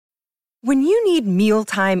When you need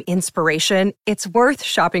mealtime inspiration, it's worth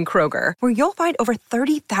shopping Kroger, where you'll find over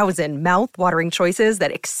 30,000 mouth-watering choices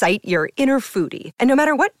that excite your inner foodie. And no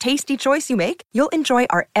matter what tasty choice you make, you'll enjoy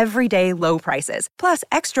our everyday low prices, plus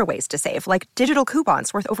extra ways to save, like digital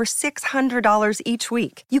coupons worth over $600 each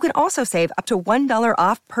week. You can also save up to $1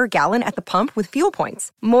 off per gallon at the pump with fuel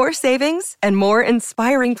points. More savings and more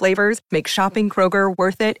inspiring flavors make shopping Kroger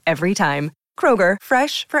worth it every time. Kroger,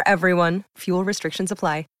 fresh for everyone. Fuel restrictions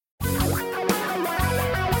apply.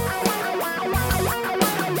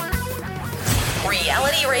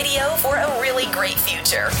 Reality radio for a really great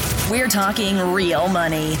future. We're talking real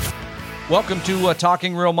money. Welcome to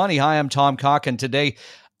Talking Real Money. Hi, I'm Tom Cock, and today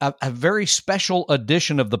a very special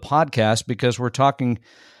edition of the podcast because we're talking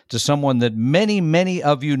to someone that many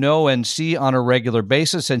of you know and see on a regular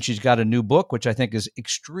basis, and she's got a new book, which I think is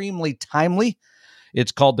extremely timely.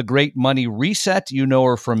 It's called The Great Money Reset. You know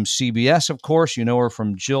her from CBS, of course. You know her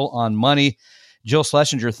from Jill on Money. Jill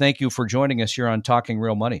Schlesinger, thank you for joining us here on Talking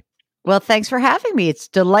Real Money. Well, thanks for having me. It's a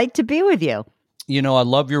delight to be with you. You know, I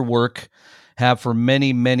love your work, have for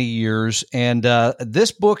many years. And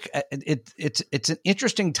this book, it's an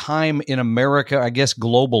interesting time in America, I guess,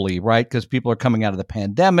 globally, right? Because people are coming out of the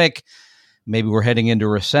pandemic. Maybe we're heading into a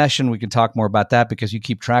recession. We can talk more about that because you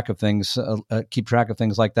keep track of things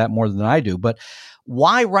like that more than I do. But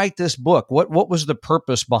why write this book? What was the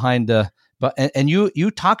purpose behind and you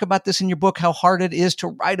talk about this in your book, how hard it is to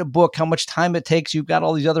write a book, how much time it takes. You've got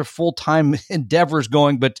all these other full-time endeavors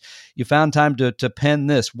going, but you found time to pen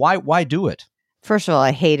this. Why do it? First of all,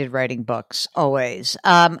 I hated writing books always.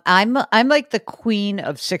 I'm like the queen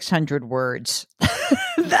of 600 words.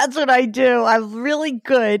 That's what I do. I'm really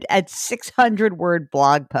good at 600-word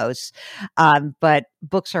blog posts, but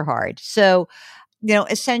books are hard. So,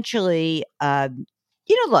 essentially,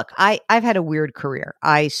 look, I've had a weird career.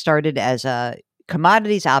 I started as a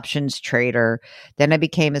commodities options trader. Then I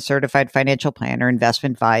became a certified financial planner,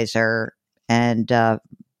 investment advisor, and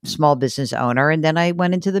small business owner. And then I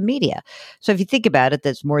went into the media. So if you think about it,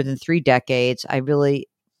 that's more than 3 decades. I really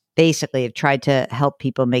basically have tried to help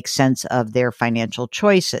people make sense of their financial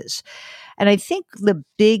choices. And I think the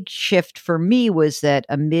big shift for me was that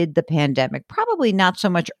amid the pandemic, probably not so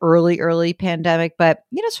much early pandemic, but,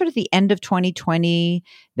 sort of the end of 2020,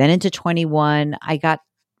 then into 21, I got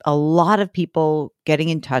a lot of people getting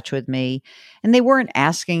in touch with me, and they weren't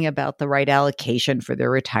asking about the right allocation for their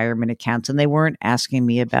retirement accounts. And they weren't asking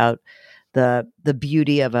me about the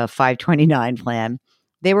beauty of a 529 plan.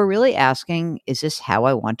 They were really asking, is this how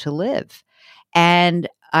I want to live? And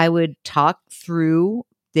I would talk through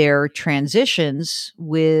their transitions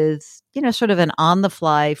with, sort of an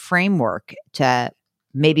on-the-fly framework to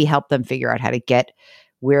maybe help them figure out how to get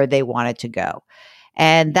where they wanted to go.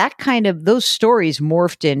 And those stories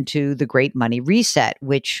morphed into The Great Money Reset,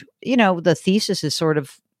 which, the thesis is sort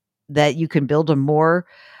of that you can build a more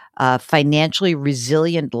financially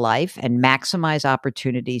resilient life and maximize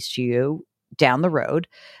opportunities to you down the road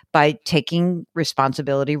by taking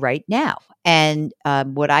responsibility right now. And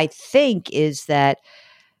what I think is that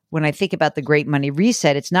when I think about The Great Money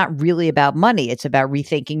Reset, it's not really about money. It's about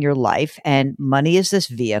rethinking your life. And money is this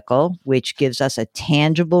vehicle, which gives us a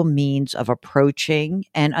tangible means of approaching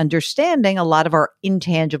and understanding a lot of our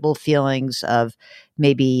intangible feelings of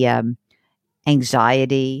maybe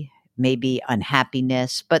anxiety, maybe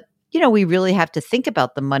unhappiness. But, we really have to think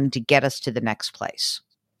about the money to get us to the next place.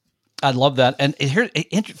 I love that. And here,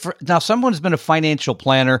 now, someone has been a financial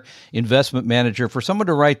planner, investment manager. For someone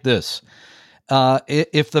to write this,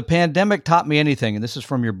 if the pandemic taught me anything, and this is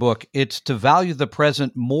from your book, it's to value the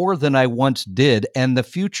present more than I once did and the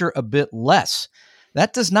future a bit less.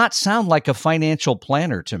 That does not sound like a financial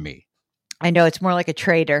planner to me. I know, it's more like a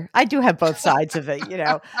trader. I do have both sides of it,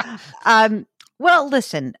 Well,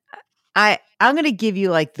 listen, I'm going to give you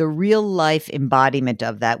like the real life embodiment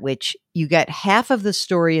of that, which you get half of the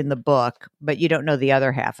story in the book, but you don't know the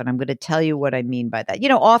other half. And I'm going to tell you what I mean by that.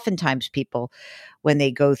 Oftentimes people, when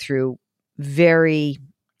they go through very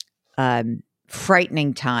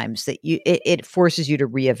frightening times, that it forces you to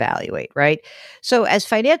reevaluate, right? So as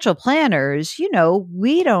financial planners,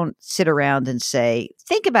 we don't sit around and say,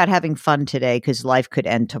 think about having fun today because life could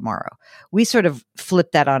end tomorrow. We sort of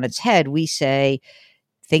flip that on its head. We say,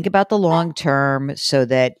 think about the long term so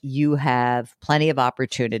that you have plenty of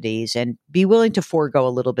opportunities and be willing to forego a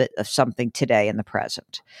little bit of something today in the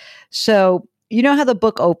present. So you know how the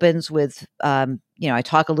book opens with, I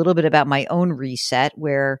talk a little bit about my own reset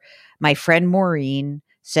where my friend Maureen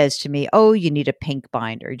says to me, oh, you need a pink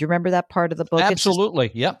binder. Do you remember that part of the book?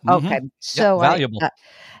 Absolutely. Yep. Okay. So valuable.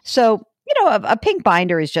 a pink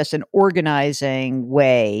binder is just an organizing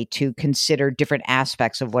way to consider different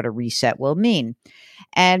aspects of what a reset will mean.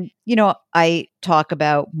 And, I talk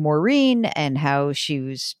about Maureen and how she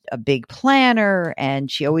was a big planner and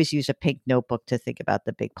she always used a pink notebook to think about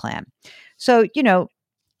the big plan. So,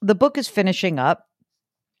 the book is finishing up.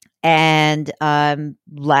 And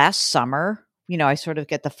last summer, I sort of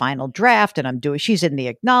get the final draft and she's in the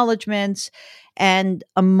acknowledgments. And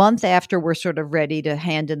a month after we're sort of ready to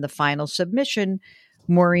hand in the final submission,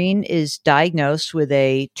 Maureen is diagnosed with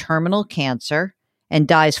a terminal cancer and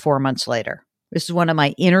dies 4 months later. This is one of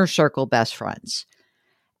my inner circle best friends.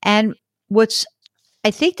 And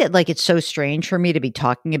I think that it's so strange for me to be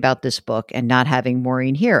talking about this book and not having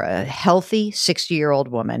Maureen here, a healthy 60-year-old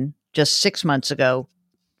woman just 6 months ago,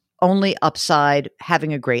 only upside,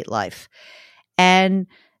 having a great life. And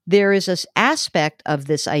there is this aspect of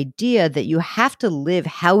this idea that you have to live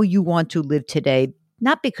how you want to live today,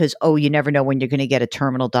 not because, you never know when you're going to get a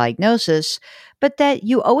terminal diagnosis, but that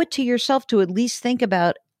you owe it to yourself to at least think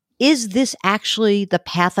about, is this actually the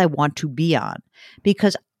path I want to be on?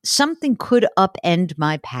 Because something could upend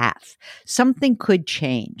my path. Something could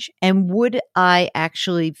change. And would I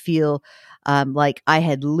actually feel like I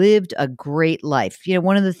had lived a great life?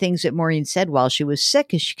 One of the things that Maureen said while she was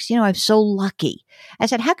sick is, I'm so lucky. I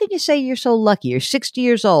said, how can you say you're so lucky? You're 60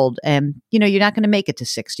 years old and, you're not going to make it to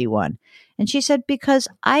 61. And she said, because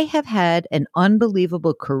I have had an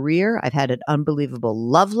unbelievable career. I've had an unbelievable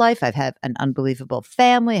love life. I've had an unbelievable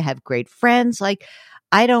family. I have great friends.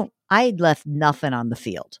 I left nothing on the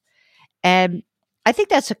field. And I think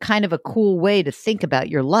that's a kind of a cool way to think about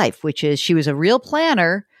your life, which is she was a real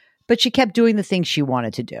planner, but she kept doing the things she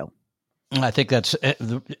wanted to do. I think that's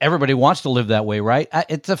everybody wants to live that way, right?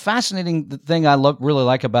 It's a fascinating thing I really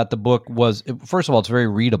like about the book was, first of all, it's very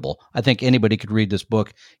readable. I think anybody could read this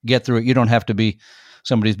book, get through it. You don't have to be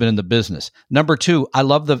somebody who's been in the business. Number two, I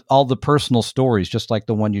love all the personal stories, just like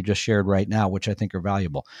the one you just shared right now, which I think are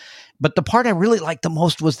valuable. But the part I really liked the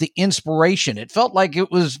most was the inspiration. It felt like it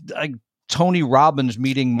was like Tony Robbins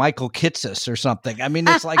meeting Michael Kitces or something. I mean,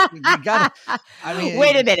 it's like, you gotta,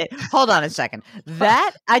 wait a minute. Hold on a second.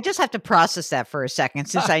 That, I just have to process that for a second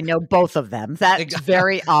since I know both of them. That's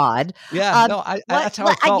very odd. Yeah, that's how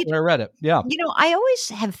I felt when I read it. Yeah. I always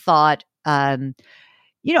have thought,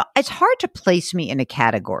 it's hard to place me in a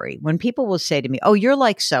category when people will say to me, oh, you're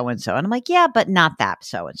like so-and-so. And I'm like, yeah, but not that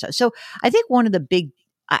so-and-so. So I think one of the big,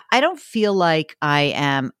 I don't feel like I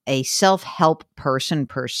am a self-help person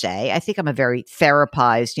per se. I think I'm a very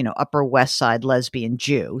therapized, Upper West Side lesbian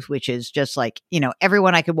Jew, which is just like,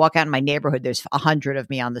 everyone I could walk out in my neighborhood, there's 100 of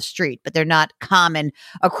me on the street, but they're not common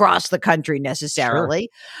across the country necessarily.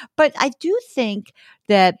 Sure. But I do think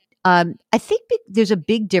that there's a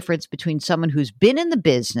big difference between someone who's been in the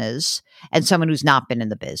business and someone who's not been in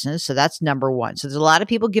the business. So that's number one. So there's a lot of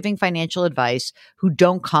people giving financial advice who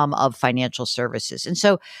don't come of financial services. And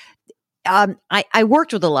so I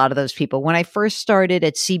worked with a lot of those people. When I first started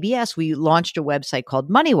at CBS, we launched a website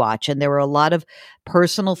called Money Watch, and there were a lot of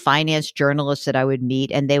personal finance journalists that I would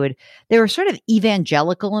meet, and they were sort of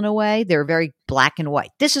evangelical in a way. They were very black and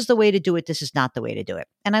white. This is the way to do it. This is not the way to do it.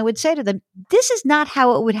 And I would say to them, this is not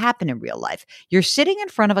how it would happen in real life. You're sitting in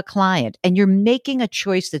front of a client and you're making a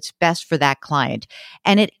choice that's best for that client.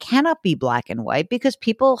 And it cannot be black and white because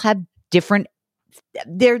people have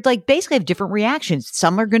they're basically have different reactions.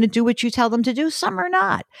 Some are going to do what you tell them to do. Some are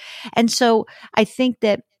not. And so I think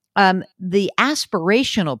that the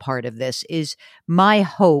aspirational part of this is my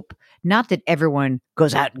hope, not that everyone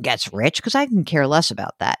goes out and gets rich, because I can care less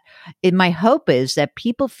about that. My hope is that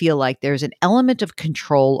people feel like there's an element of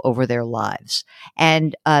control over their lives.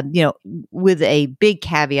 And, with a big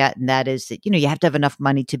caveat, and that is that, you have to have enough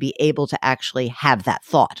money to be able to actually have that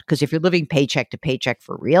thought. Because if you're living paycheck to paycheck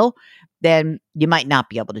for real, then you might not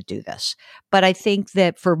be able to do this. But I think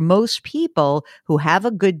that for most people who have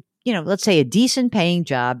a good, let's say a decent paying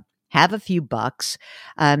job, have a few bucks,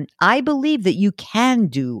 I believe that you can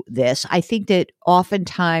do this. I think that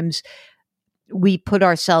oftentimes we put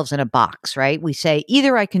ourselves in a box, right? We say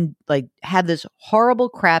either I can have this horrible,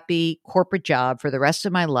 crappy corporate job for the rest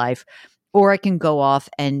of my life, or I can go off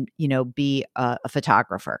and, be a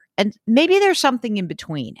photographer. And maybe there's something in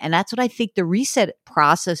between. And that's what I think the reset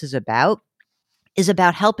process is about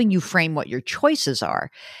helping you frame what your choices are.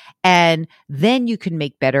 And then you can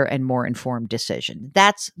make better and more informed decisions.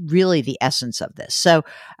 That's really the essence of this. So,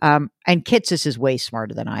 and Kitces is way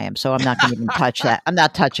smarter than I am. So I'm not going to even touch that. I'm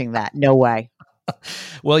not touching that. No way.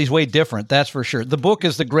 Well, he's way different, that's for sure. The book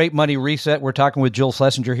is The Great Money Reset. We're talking with Jill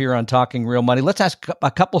Schlesinger here on Talking Real Money. Let's ask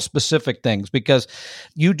a couple specific things, because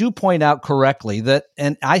you do point out correctly that,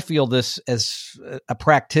 and I feel this as a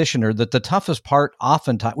practitioner, that the toughest part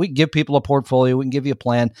oftentimes, we can give people a portfolio, we can give you a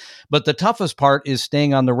plan, but the toughest part is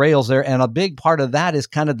staying on the rails there. And a big part of that is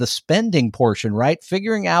kind of the spending portion, right?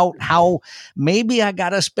 Figuring out how maybe I got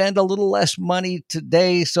to spend a little less money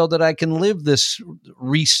today so that I can live this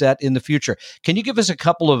reset in the future. Can you give us a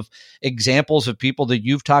couple of examples of people that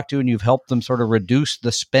you've talked to and you've helped them sort of reduce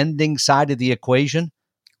the spending side of the equation?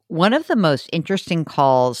 One of the most interesting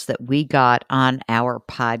calls that we got on our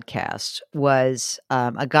podcast was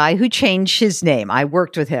a guy who changed his name. I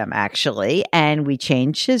worked with him, actually, and we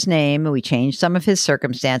changed his name and we changed some of his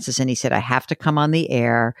circumstances. And he said, I have to come on the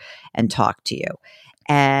air and talk to you.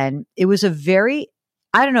 And it was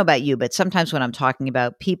I don't know about you, but sometimes when I'm talking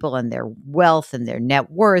about people and their wealth and their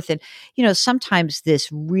net worth, and, sometimes this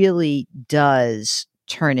really does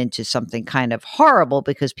turn into something kind of horrible,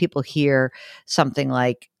 because people hear something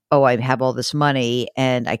like, oh, I have all this money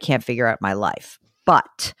and I can't figure out my life.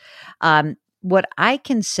 But what I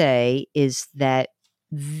can say is that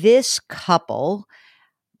this couple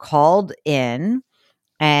called in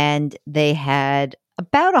and they had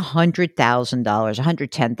about $100,000,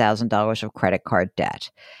 $110,000 of credit card debt.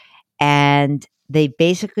 And they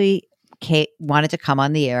basically wanted to come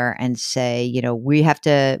on the air and say,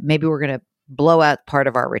 maybe we're going to blow out part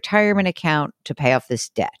of our retirement account to pay off this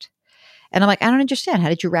debt. And I'm like, I don't understand. How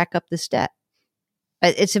did you rack up this debt?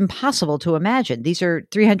 It's impossible to imagine. These are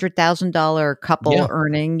 $300,000 couple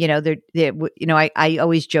earning, I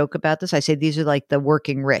always joke about this. I say, these are like the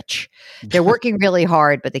working rich. They're working really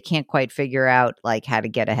hard, but they can't quite figure out like how to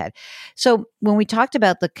get ahead. So when we talked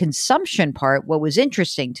about the consumption part, what was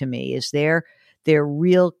interesting to me is their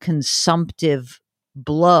real consumptive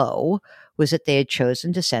blow was that they had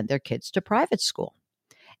chosen to send their kids to private school.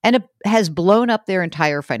 And it has blown up their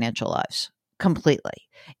entire financial lives completely.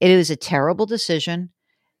 It was a terrible decision.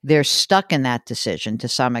 They're stuck in that decision to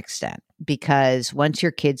some extent, because once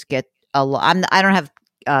your kids get I don't have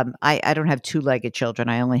two-legged children.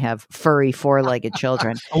 I only have furry four-legged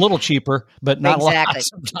children. A little cheaper, but not exactly. A lot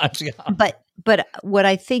sometimes. Yeah. But what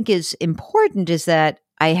I think is important is that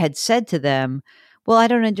I had said to them, well, I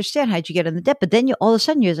don't understand. How'd you get in the debt? But then all of a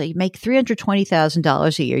sudden you make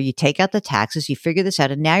 $320,000 a year. You take out the taxes, you figure this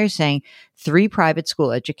out. And now you're saying 3 private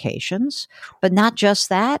school educations, but not just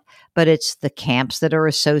that, but it's the camps that are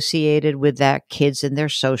associated with that kids and their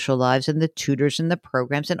social lives and the tutors and the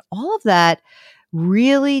programs. And all of that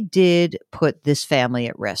really did put this family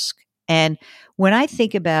at risk. And when I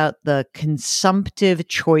think about the consumptive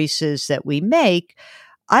choices that we make,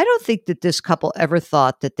 I don't think that this couple ever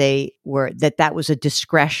thought that that was a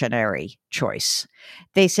discretionary choice.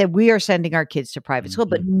 They said, we are sending our kids to private school,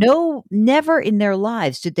 but never in their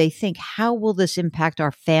lives did they think, how will this impact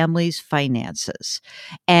our family's finances?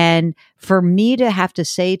 And for me to have to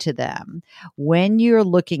say to them, when you're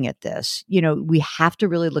looking at this, we have to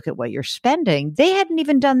really look at what you're spending. They hadn't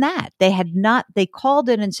even done that. They called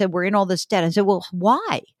in and said, we're in all this debt. I said, well,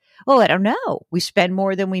 why? Oh, I don't know. We spend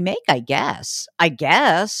more than we make, I guess.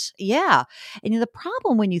 Yeah. And the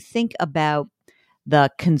problem when you think about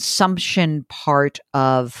the consumption part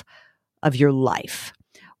of your life,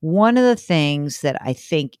 one of the things that I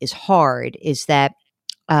think is hard is that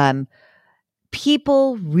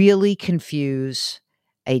people really confuse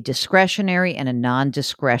a discretionary and a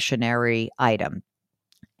non-discretionary item.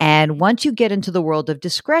 And once you get into the world of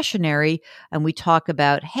discretionary and we talk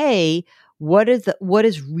about, hey, what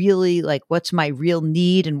is really like, what's my real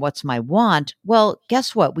need and what's my want? Well,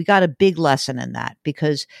 guess what? We got a big lesson in that,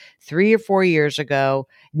 because 3 or 4 years ago,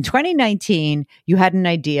 in 2019, you had an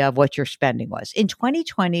idea of what your spending was. In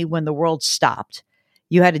 2020, when the world stopped,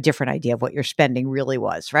 you had a different idea of what your spending really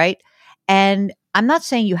was, right? And I'm not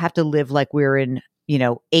saying you have to live like we're in,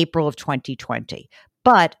 April of 2020,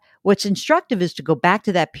 but what's instructive is to go back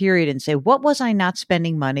to that period and say, what was I not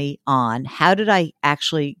spending money on? How did I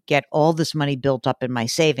actually get all this money built up in my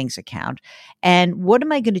savings account? And what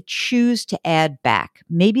am I going to choose to add back?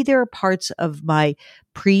 Maybe there are parts of my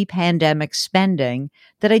pre-pandemic spending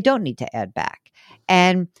that I don't need to add back.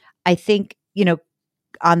 And I think,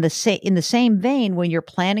 in the same vein, when you're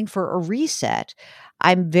planning for a reset,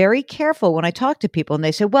 I'm very careful when I talk to people and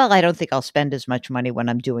they say, well, I don't think I'll spend as much money when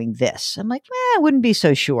I'm doing this. I'm like, I wouldn't be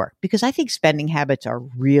so sure, because I think spending habits are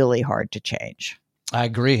really hard to change. I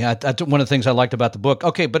agree. That's one of the things I liked about the book.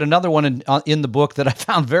 Okay, but another one in the book that I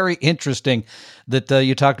found very interesting, that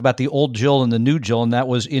you talked about the old Jill and the new Jill, and that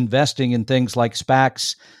was investing in things like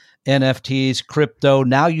SPACs NFTs, crypto.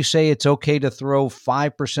 Now you say it's okay to throw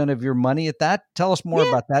 5% of your money at that. Tell us more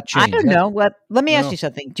about that change. I don't know. Let me ask No. you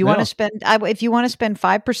something. Do you want to spend, if you want to spend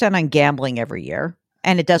 5% on gambling every year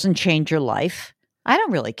and it doesn't change your life, I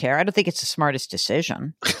don't really care. I don't think it's the smartest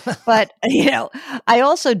decision. But, I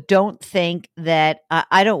also don't think that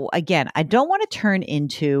I don't want to turn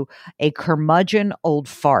into a curmudgeon old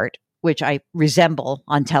fart, which I resemble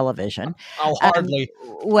on television. Oh, hardly.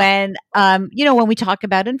 When we talk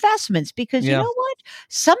about investments, because you know what?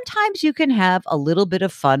 Sometimes you can have a little bit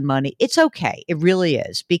of fun money. It's okay. It really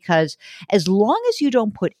is. Because as long as you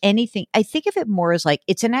don't put anything, I think of it more as like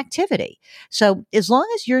it's an activity. So as long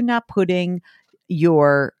as you're not putting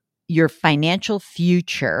your financial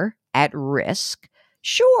future at risk,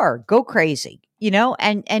 sure, go crazy,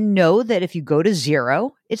 and know that if you go to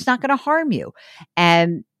zero, it's not going to harm you.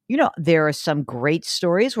 And there are some great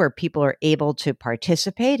stories where people are able to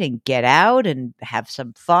participate and get out and have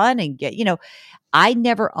some fun and I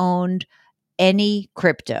never owned any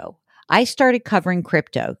crypto. I started covering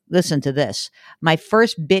crypto. Listen to this. My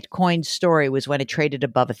first Bitcoin story was when it traded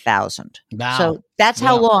above 1,000. Wow. So that's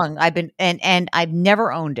how long I've been, and I've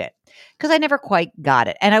never owned it because I never quite got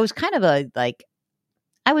it. And I was kind of like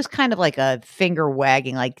a finger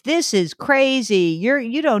wagging, like, this is crazy.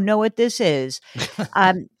 You don't know what this is.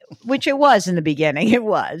 Which it was in the beginning. It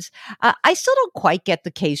was. I still don't quite get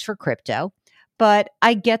the case for crypto, but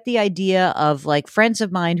I get the idea of like friends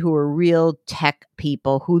of mine who are real tech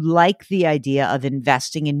people who like the idea of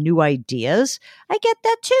investing in new ideas. I get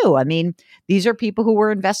that too. I mean, these are people who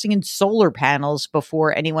were investing in solar panels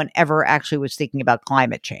before anyone ever actually was thinking about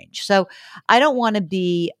climate change. So I don't want to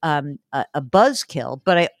be a buzzkill,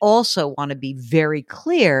 but I also want to be very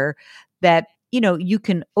clear that, you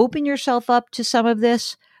can open yourself up to some of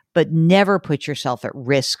this, but never put yourself at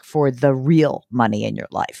risk for the real money in your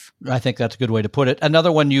life. I think that's a good way to put it.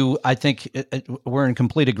 Another one I think we're in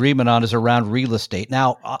complete agreement on is around real estate.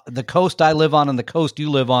 Now, the coast I live on and the coast you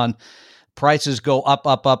live on, prices go up,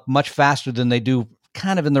 up, up much faster than they do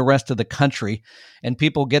kind of in the rest of the country. And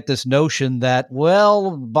people get this notion that,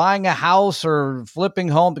 well, buying a house or flipping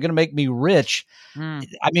home is going to make me rich.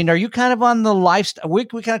 I mean, are you kind of on the lifestyle? We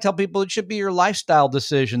kind of tell people it should be your lifestyle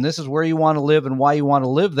decision. This is where you want to live and why you want to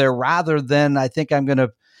live there, rather than I think I'm going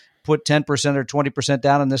to put 10% or 20%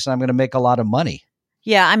 down on this and I'm going to make a lot of money.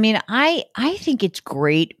 Yeah, I mean, I think it's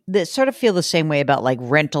great. That sort of feel the same way about like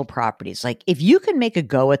rental properties. Like if you can make a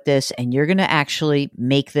go at this and you're going to actually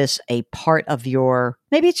make this a part of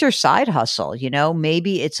maybe it's your side hustle,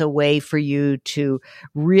 maybe it's a way for you to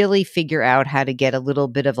really figure out how to get a little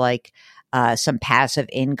bit of like some passive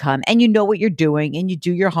income, and you know what you're doing and you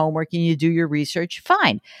do your homework and you do your research,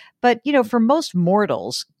 fine. But, for most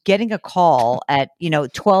mortals, getting a call at,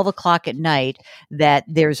 12 o'clock at night that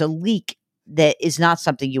there's a leak that is not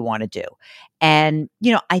something you want to do. And,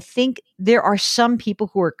 I think there are some people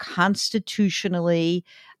who are constitutionally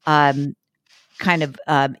kind of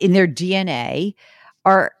in their DNA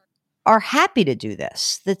are happy to do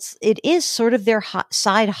this. It is sort of their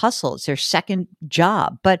side hustle. It's their second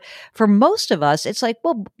job. But for most of us, it's like,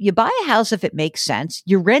 well, you buy a house if it makes sense.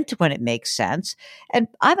 You rent when it makes sense. And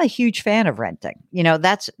I'm a huge fan of renting.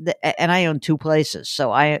 And I own 2 places.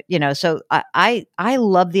 So I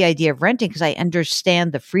love the idea of renting because I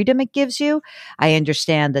understand the freedom it gives you. I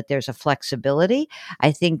understand that there's a flexibility.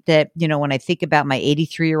 I think that, when I think about my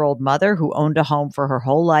 83-year-old mother who owned a home for her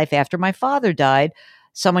whole life after my father died,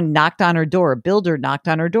 someone knocked on her door, a builder knocked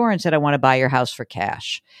on her door and said, I want to buy your house for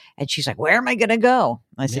cash. And she's like, where am I going to go?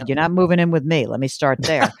 I said, You're not moving in with me. Let me start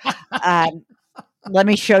there. Let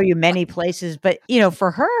me show you many places. But,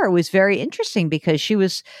 for her, it was very interesting because she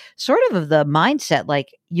was sort of the mindset, like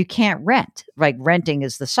you can't rent, like renting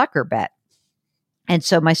is the sucker bet. And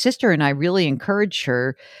so my sister and I really encouraged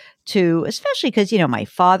her to, especially because, my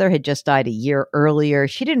father had just died a year earlier.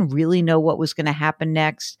 She didn't really know what was going to happen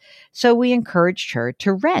next. So we encouraged her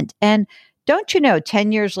to rent. And don't you know,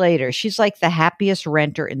 10 years later, she's like the happiest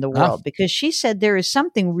renter in the world because she said there is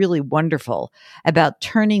something really wonderful about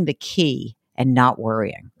turning the key and not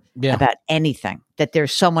worrying about anything, that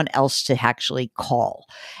there's someone else to actually call.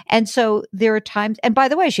 And so there are times, and by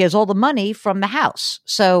the way, she has all the money from the house.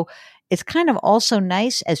 So it's kind of also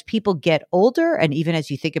nice as people get older, and even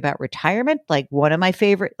as you think about retirement, like one of my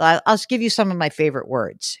favorite, I'll just give you some of my favorite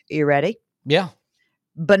words. Are you ready? Yeah.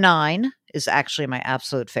 Benign is actually my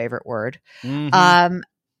absolute favorite word. Mm-hmm.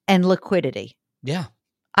 And liquidity. Yeah.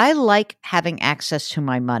 I like having access to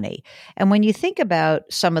my money. And when you think about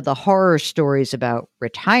some of the horror stories about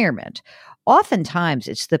retirement, oftentimes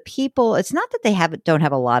it's the people, it's not that they don't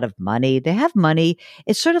have a lot of money. They have money.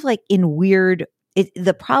 It's sort of like in weird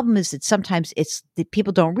the problem is that sometimes it's that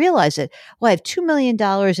people don't realize it. Well, I have $2 million in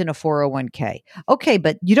a 401k. Okay,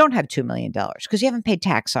 but you don't have $2 million because you haven't paid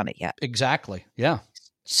tax on it yet. Exactly. Yeah.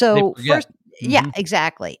 So first, yeah, Mhm.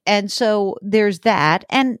 exactly. And so there's that.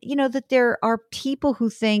 And that there are people who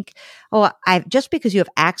think, oh, just because you have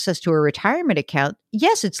access to a retirement account,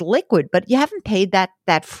 yes, it's liquid, but you haven't paid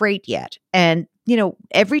that freight yet. And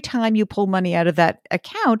every time you pull money out of that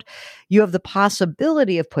account, you have the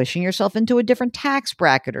possibility of pushing yourself into a different tax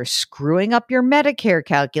bracket or screwing up your Medicare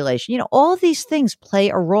calculation. All of these things play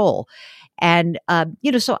a role. And,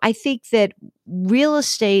 so I think that real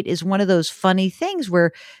estate is one of those funny things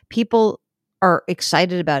where people are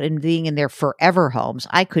excited about it being in their forever homes.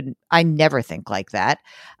 I never think like that.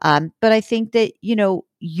 But I think that,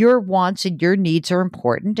 your wants and your needs are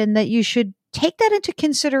important and that you should take that into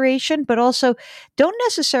consideration, but also don't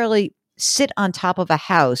necessarily sit on top of a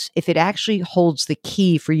house if it actually holds the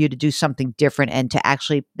key for you to do something different and to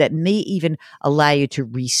actually that may even allow you to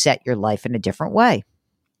reset your life in a different way.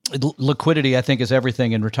 Liquidity, I think, is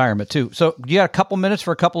everything in retirement too. So you got a couple minutes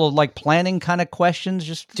for a couple of planning kind of questions?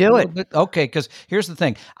 Just do it. Bit? Okay. Because here's the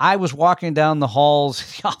thing. I was walking down the halls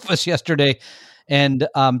of the office yesterday and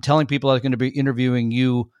telling people I was going to be interviewing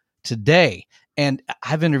you today. And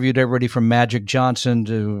I've interviewed everybody from Magic Johnson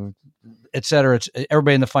to et cetera,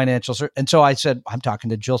 everybody in the financial. And so I said, I'm talking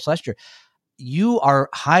to Jill Schlesinger. You are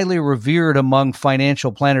highly revered among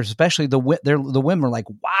financial planners, especially the women are like,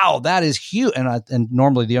 wow, that is huge. And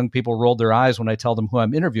normally the young people roll their eyes when I tell them who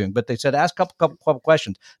I'm interviewing, but they said, ask a couple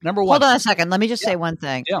questions. Number one. Hold on a second. Let me just say one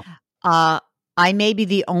thing. Yeah. I may be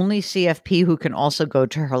the only CFP who can also go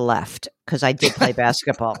to her left because I did play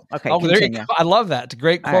basketball. Okay. There you go. I love that. It's a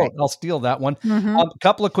great quote. Right. I'll steal that one. Mm-hmm. A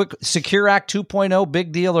couple of quick Secure Act 2.0,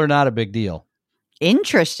 big deal or not a big deal?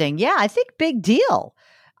 Interesting. Yeah, I think big deal.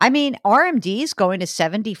 I mean, RMDs going to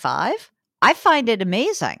 75. I find it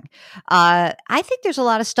amazing. I think there's a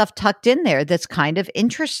lot of stuff tucked in there that's kind of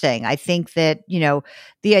interesting. I think that,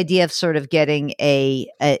 the idea of sort of getting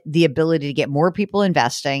the ability to get more people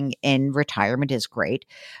investing in retirement is great.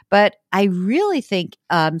 But I really think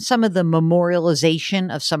some of the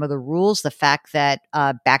memorialization of some of the rules, the fact that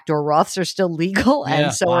backdoor Roths are still legal,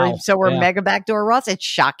 and so are mega backdoor Roths, it's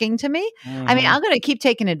shocking to me. Mm-hmm. I mean, I'm going to keep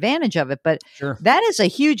taking advantage of it, but that is a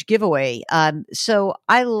huge giveaway. So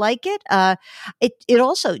I like it. It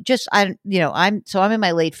also just I'm in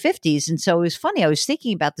my late 50s, and so it was funny. I was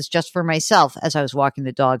thinking about this just for myself as I was walking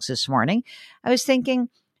the dogs this morning. I was thinking,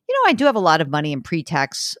 I do have a lot of money in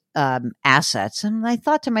pre-tax assets, and I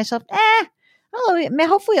thought to myself,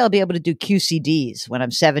 hopefully I'll be able to do QCDs when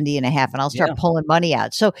I'm 70 and a half, and I'll start pulling money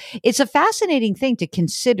out. So it's a fascinating thing to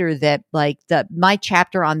consider that, my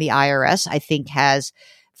chapter on the IRS, I think has,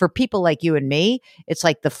 for people like you and me, it's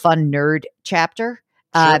like the fun nerd chapter.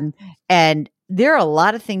 Sure. And there are a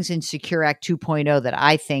lot of things in Secure Act 2.0 that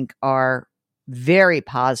I think are very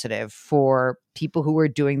positive for people who are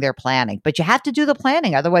doing their planning. But you have to do the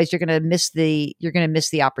planning, otherwise you're going to miss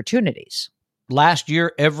the opportunities. Last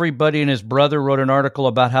year, everybody and his brother wrote an article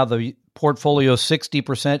about how the portfolio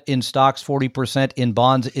 60% in stocks, 40% in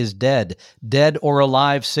bonds is dead or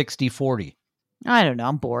alive, 60-40. I don't know.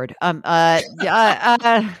 I'm bored. I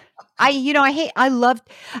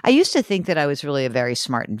used to think that I was really a very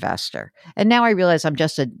smart investor, and now I realize I'm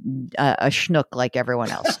just a schnook like everyone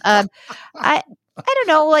else. I don't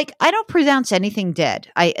know. I don't pronounce anything dead.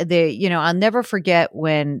 I'll never forget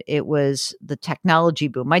when it was the technology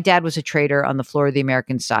boom. My dad was a trader on the floor of the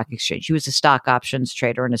American Stock Exchange. He was a stock options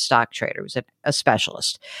trader and a stock trader. He was a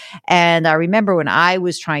specialist. And I remember when I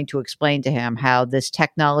was trying to explain to him how this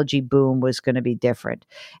technology boom was going to be different.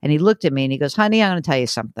 And he looked at me and he goes, honey, I'm going to tell you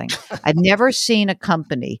something. I've never seen a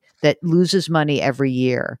company that loses money every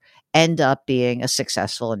year end up being a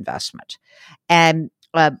successful investment. And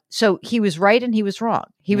so he was right and he was wrong.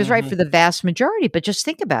 He was right for the vast majority, but just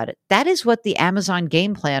think about it. That is what the Amazon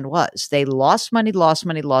game plan was. They lost money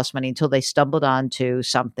until they stumbled onto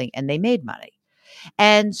something and they made money.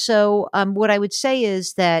 And so what I would say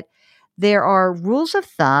is that there are rules of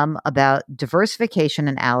thumb about diversification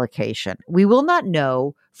and allocation. We will not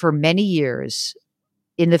know for many years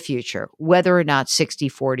in the future whether or not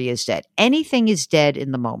 60-40 is dead. Anything is dead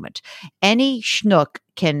in the moment. Any schnook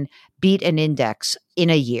can beat an index in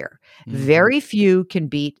a year. Mm-hmm. Very few can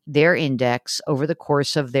beat their index over the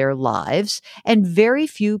course of their lives, and very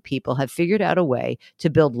few people have figured out a way to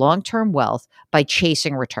build long-term wealth by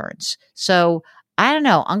chasing returns. So I don't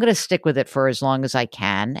know. I'm going to stick with it for as long as I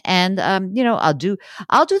can. And, I'll do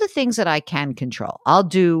the things that I can control. I'll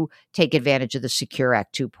take advantage of the Secure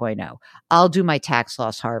Act 2.0. I'll do my tax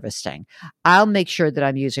loss harvesting. I'll make sure that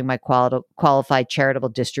I'm using my qualified charitable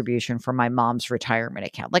distribution for my mom's retirement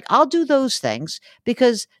account. Like, I'll do those things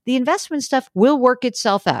because the investment stuff will work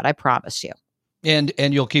itself out. I promise you. And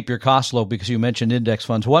you'll keep your costs low because you mentioned index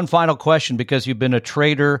funds. One final question, because you've been a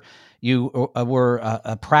trader, you were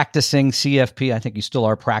a practicing CFP. I think you still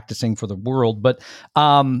are practicing for the world. But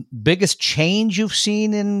biggest change you've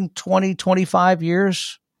seen in 20, 25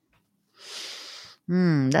 years?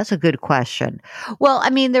 That's a good question. Well, I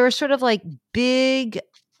mean, there are sort of like big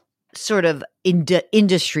sort of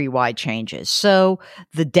industry-wide changes. So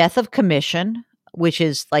the death of commission, which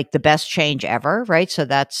is like the best change ever, right? So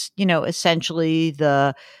that's, essentially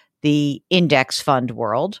the index fund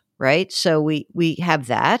world, right? So we have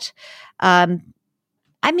that.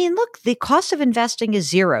 Look, the cost of investing is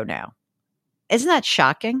zero now. Isn't that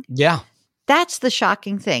shocking? Yeah. That's the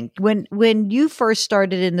shocking thing. When you first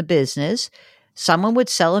started in the business, someone would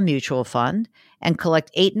sell a mutual fund and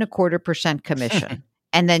collect 8.25% commission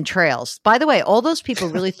and then trails. By the way, all those people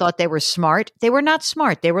really thought they were smart. They were not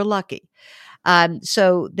smart. They were lucky.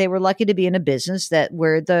 So they were lucky to be in a business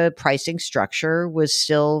where the pricing structure was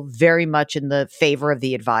still very much in the favor of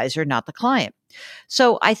the advisor, not the client.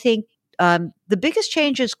 So I think the biggest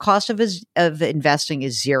change is cost of investing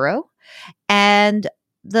is zero. And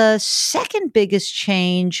the second biggest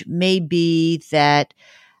change may be that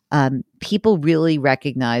people really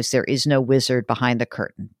recognize there is no wizard behind the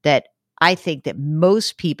curtain. That I think that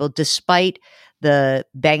most people, despite the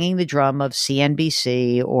banging the drum of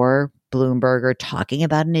CNBC or Bloomberg or talking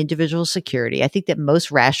about an individual security, I think that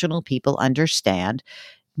most rational people understand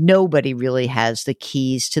nobody really has the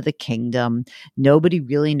keys to the kingdom. Nobody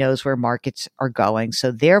really knows where markets are going.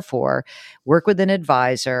 So therefore, work with an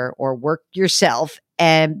advisor or work yourself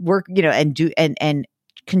and work, and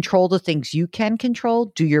control the things you can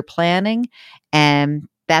control, do your planning, and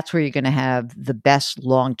that's where you're going to have the best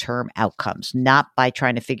long-term outcomes, not by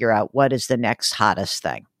trying to figure out what is the next hottest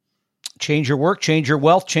thing. Change your work, change your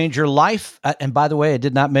wealth, change your life. And by the way, I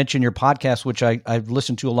did not mention your podcast, which I've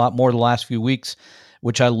listened to a lot more the last few weeks,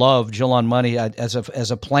 which I love, Jill on Money. As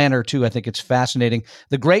a planner too, I think it's fascinating.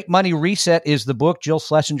 The Great Money Reset is the book. Jill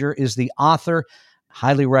Schlesinger is the author.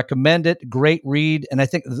 Highly recommend it. Great read. And I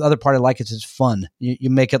think the other part I like is it's fun. You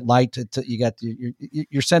make it light. You got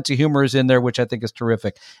your sense of humor is in there, which I think is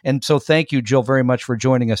terrific. And so thank you, Jill, very much for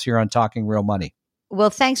joining us here on Talking Real Money. Well,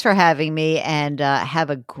 thanks for having me, and have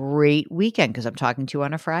a great weekend because I'm talking to you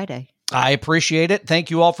on a Friday. I appreciate it. Thank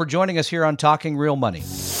you all for joining us here on Talking Real Money.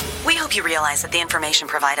 We hope you realize that the information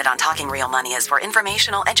provided on Talking Real Money is for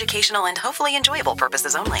informational, educational, and hopefully enjoyable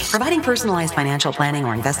purposes only. Providing personalized financial planning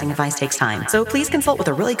or investing advice takes time, so please consult with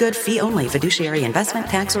a really good fee-only fiduciary investment,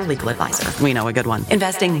 tax, or legal advisor. We know a good one.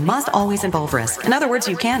 Investing must always involve risk. In other words,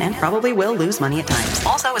 you can and probably will lose money at times.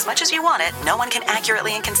 Also, as much as you want it, no one can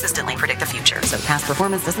accurately and consistently predict the future, so past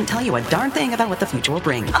performance doesn't tell you a darn thing about what the future will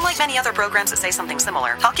bring. Unlike many other programs that say something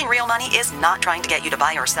similar, Talking Real Money is not trying to get you to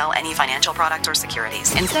buy or sell any financial product or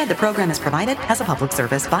securities. Instead, the program is provided as a public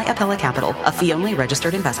service by Apella Capital, a fee-only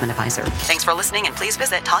registered investment advisor. Thanks for listening, and please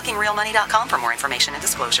visit TalkingRealMoney.com for more information and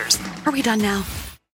disclosures. Are we done now?